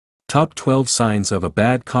Top 12 signs of a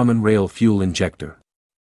bad common rail fuel injector.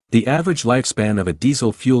 The average lifespan of a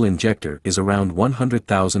diesel fuel injector is around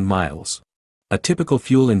 100,000 miles. A typical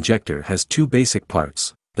fuel injector has two basic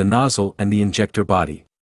parts, the nozzle and the injector body.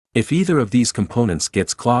 If either of these components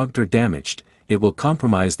gets clogged or damaged, it will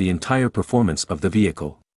compromise the entire performance of the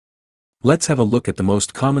vehicle. Let's have a look at the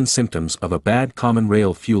most common symptoms of a bad common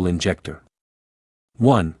rail fuel injector.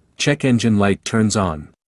 1. Check engine light turns on.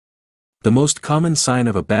 The most common sign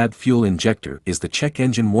of a bad fuel injector is the check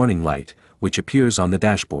engine warning light, which appears on the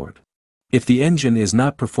dashboard. If the engine is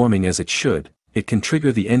not performing as it should, it can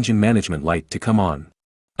trigger the engine management light to come on.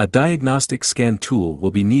 A diagnostic scan tool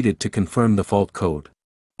will be needed to confirm the fault code.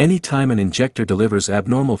 Any time an injector delivers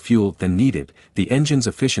abnormal fuel than needed, the engine's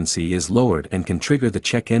efficiency is lowered and can trigger the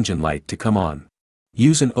check engine light to come on.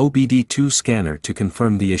 Use an OBD2 scanner to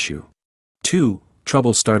confirm the issue. 2.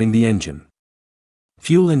 Trouble starting the engine.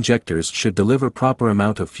 Fuel injectors should deliver proper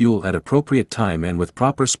amount of fuel at appropriate time and with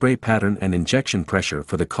proper spray pattern and injection pressure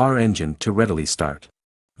for the car engine to readily start.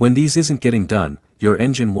 When these isn't getting done, your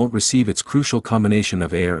engine won't receive its crucial combination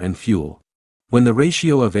of air and fuel. When the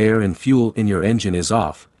ratio of air and fuel in your engine is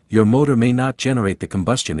off, your motor may not generate the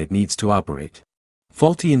combustion it needs to operate.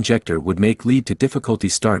 Faulty injector would lead to difficulty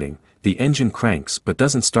starting, the engine cranks but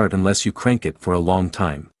doesn't start unless you crank it for a long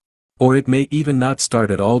time. Or it may even not start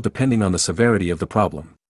at all depending on the severity of the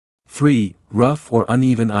problem. 3. Rough or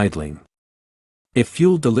uneven idling. If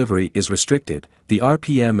fuel delivery is restricted, the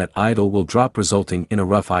RPM at idle will drop resulting in a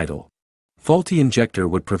rough idle. Faulty injector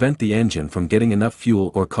would prevent the engine from getting enough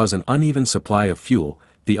fuel or cause an uneven supply of fuel.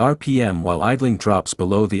 The RPM while idling drops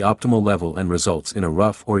below the optimal level and results in a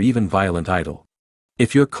rough or even violent idle.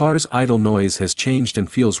 If your car's idle noise has changed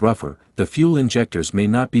and feels rougher, the fuel injectors may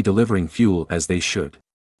not be delivering fuel as they should.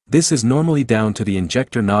 This is normally down to the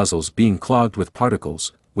injector nozzles being clogged with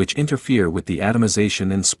particles, which interfere with the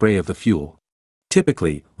atomization and spray of the fuel.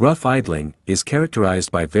 Typically, rough idling is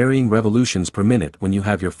characterized by varying revolutions per minute when you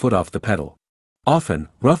have your foot off the pedal. Often,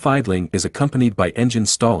 rough idling is accompanied by engine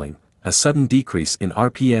stalling, a sudden decrease in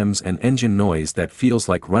RPMs and engine noise that feels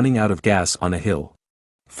like running out of gas on a hill.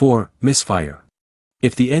 4. Misfire.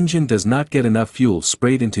 If the engine does not get enough fuel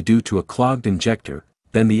sprayed into due to a clogged injector,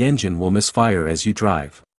 then the engine will misfire as you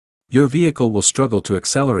drive. Your vehicle will struggle to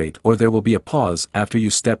accelerate or there will be a pause after you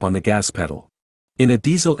step on the gas pedal. In a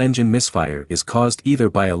diesel engine, misfire is caused either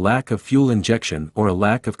by a lack of fuel injection or a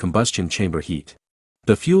lack of combustion chamber heat.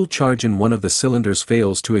 The fuel charge in one of the cylinders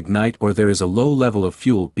fails to ignite or there is a low level of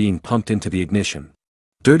fuel being pumped into the ignition.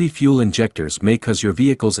 Dirty fuel injectors may cause your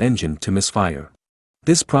vehicle's engine to misfire.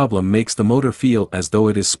 This problem makes the motor feel as though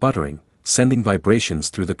it is sputtering, sending vibrations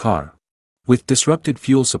through the car. With disrupted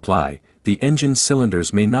fuel supply, the engine's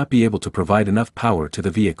cylinders may not be able to provide enough power to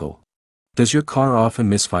the vehicle. Does your car often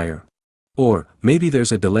misfire? Or, maybe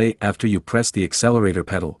there's a delay after you press the accelerator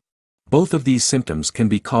pedal. Both of these symptoms can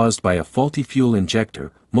be caused by a faulty fuel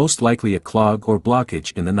injector, most likely a clog or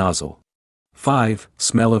blockage in the nozzle. 5.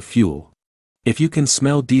 Smell of fuel. If you can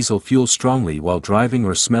smell diesel fuel strongly while driving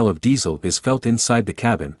or smell of diesel is felt inside the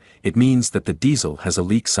cabin, it means that the diesel has a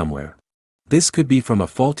leak somewhere. This could be from a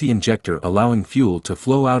faulty injector allowing fuel to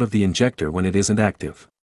flow out of the injector when it isn't active.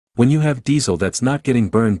 When you have diesel that's not getting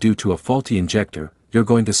burned due to a faulty injector, you're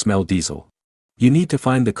going to smell diesel. You need to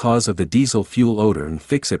find the cause of the diesel fuel odor and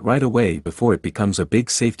fix it right away before it becomes a big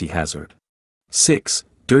safety hazard. 6.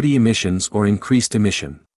 Dirty emissions or increased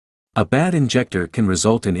emission. A bad injector can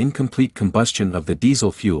result in incomplete combustion of the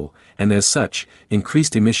diesel fuel, and as such,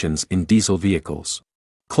 increased emissions in diesel vehicles.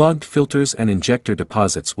 Clogged filters and injector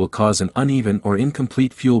deposits will cause an uneven or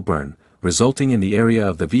incomplete fuel burn, resulting in the area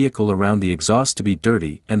of the vehicle around the exhaust to be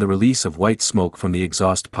dirty and the release of white smoke from the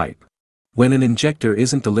exhaust pipe. When an injector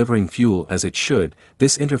isn't delivering fuel as it should,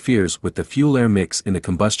 this interferes with the fuel-air mix in the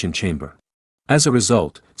combustion chamber. As a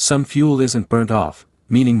result, some fuel isn't burnt off,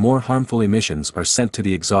 meaning more harmful emissions are sent to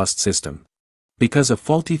the exhaust system. Because a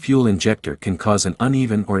faulty fuel injector can cause an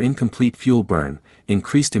uneven or incomplete fuel burn,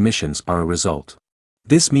 increased emissions are a result.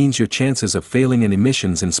 This means your chances of failing an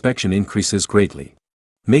emissions inspection increases greatly.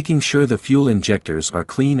 Making sure the fuel injectors are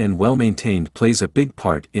clean and well maintained plays a big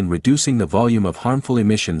part in reducing the volume of harmful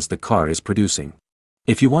emissions the car is producing.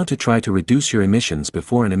 If you want to try to reduce your emissions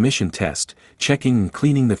before an emission test, checking and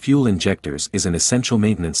cleaning the fuel injectors is an essential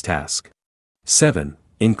maintenance task. 7.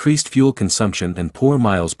 Increased fuel consumption and poor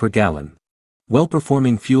miles per gallon.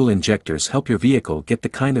 Well-performing fuel injectors help your vehicle get the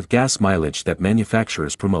kind of gas mileage that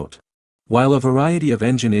manufacturers promote. While a variety of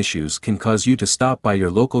engine issues can cause you to stop by your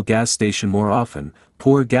local gas station more often,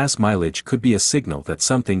 poor gas mileage could be a signal that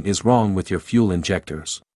something is wrong with your fuel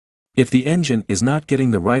injectors. If the engine is not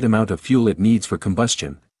getting the right amount of fuel it needs for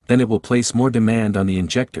combustion, then it will place more demand on the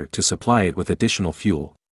injector to supply it with additional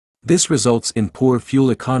fuel. This results in poor fuel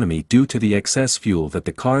economy due to the excess fuel that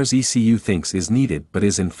the car's ECU thinks is needed but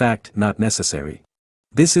is in fact not necessary.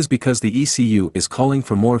 This is because the ECU is calling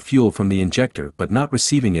for more fuel from the injector but not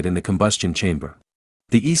receiving it in the combustion chamber.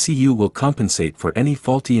 The ECU will compensate for any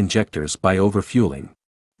faulty injectors by overfueling.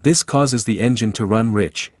 This causes the engine to run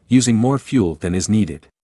rich, using more fuel than is needed.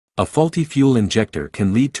 A faulty fuel injector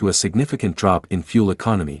can lead to a significant drop in fuel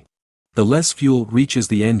economy. The less fuel reaches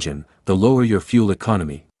the engine, the lower your fuel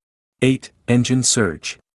economy. 8. Engine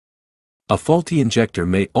surge. A faulty injector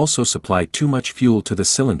may also supply too much fuel to the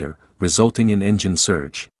cylinder, resulting in engine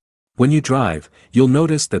surge. When you drive, you'll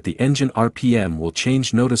notice that the engine RPM will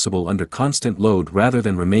change noticeable under constant load rather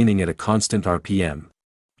than remaining at a constant RPM.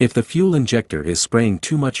 If the fuel injector is spraying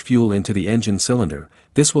too much fuel into the engine cylinder,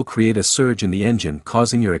 this will create a surge in the engine,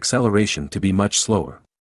 causing your acceleration to be much slower.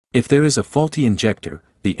 If there is a faulty injector,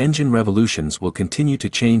 the engine revolutions will continue to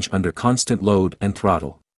change under constant load and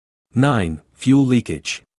throttle. 9. Fuel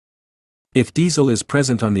leakage. If diesel is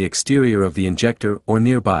present on the exterior of the injector or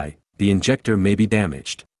nearby, the injector may be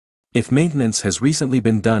damaged. If maintenance has recently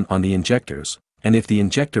been done on the injectors, and if the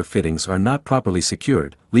injector fittings are not properly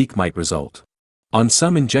secured, leak might result. On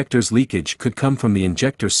some injectors, leakage could come from the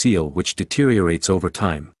injector seal, which deteriorates over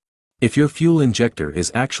time. If your fuel injector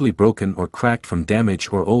is actually broken or cracked from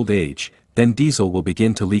damage or old age, then diesel will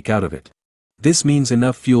begin to leak out of it. This means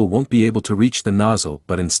enough fuel won't be able to reach the nozzle,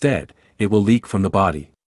 but instead, it will leak from the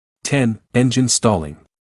body. 10. Engine stalling.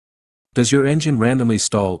 Does your engine randomly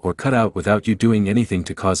stall or cut out without you doing anything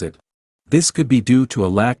to cause it? This could be due to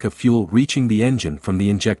a lack of fuel reaching the engine from the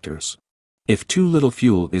injectors. If too little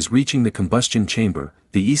fuel is reaching the combustion chamber,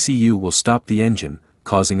 the ECU will stop the engine,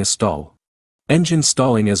 causing a stall. Engine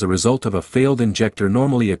stalling as a result of a failed injector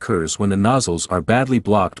normally occurs when the nozzles are badly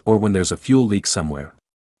blocked or when there's a fuel leak somewhere.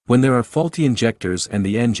 When there are faulty injectors and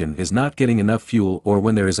the engine is not getting enough fuel, or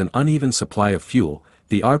when there is an uneven supply of fuel,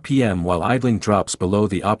 the RPM while idling drops below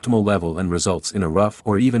the optimal level and results in a rough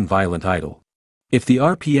or even violent idle. If the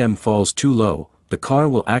RPM falls too low, the car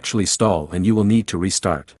will actually stall and you will need to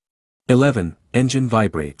restart. 11. Engine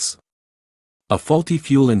vibrates. A faulty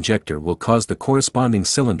fuel injector will cause the corresponding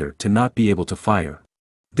cylinder to not be able to fire.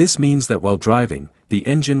 This means that while driving, the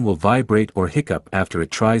engine will vibrate or hiccup after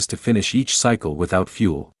it tries to finish each cycle without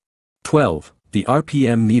fuel. 12. The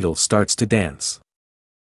RPM needle starts to dance.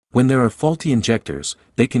 When there are faulty injectors,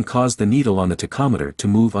 they can cause the needle on the tachometer to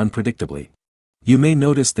move unpredictably. You may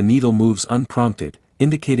notice the needle moves unprompted,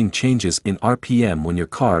 indicating changes in RPM when your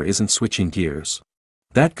car isn't switching gears.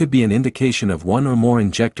 That could be an indication of one or more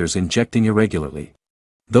injectors injecting irregularly.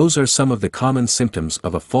 Those are some of the common symptoms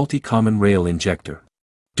of a faulty common rail injector.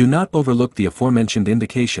 Do not overlook the aforementioned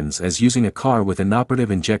indications, as using a car with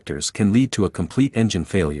inoperative injectors can lead to a complete engine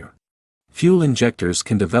failure. Fuel injectors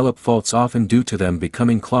can develop faults often due to them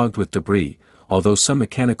becoming clogged with debris, although some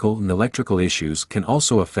mechanical and electrical issues can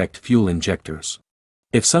also affect fuel injectors.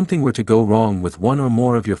 If something were to go wrong with one or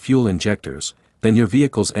more of your fuel injectors, then your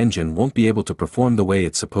vehicle's engine won't be able to perform the way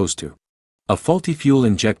it's supposed to. A faulty fuel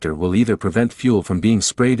injector will either prevent fuel from being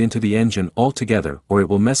sprayed into the engine altogether, or it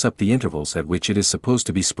will mess up the intervals at which it is supposed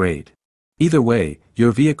to be sprayed. Either way,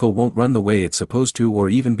 your vehicle won't run the way it's supposed to or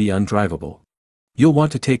even be undrivable. You'll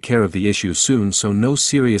want to take care of the issue soon so no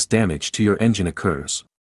serious damage to your engine occurs.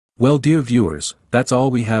 Well, dear viewers, that's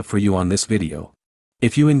all we have for you on this video.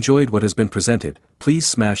 If you enjoyed what has been presented, please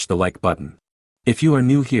smash the like button. If you are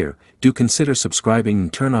new here, do consider subscribing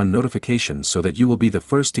and turn on notifications so that you will be the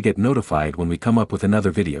first to get notified when we come up with another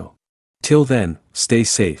video. Till then, stay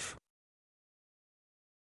safe.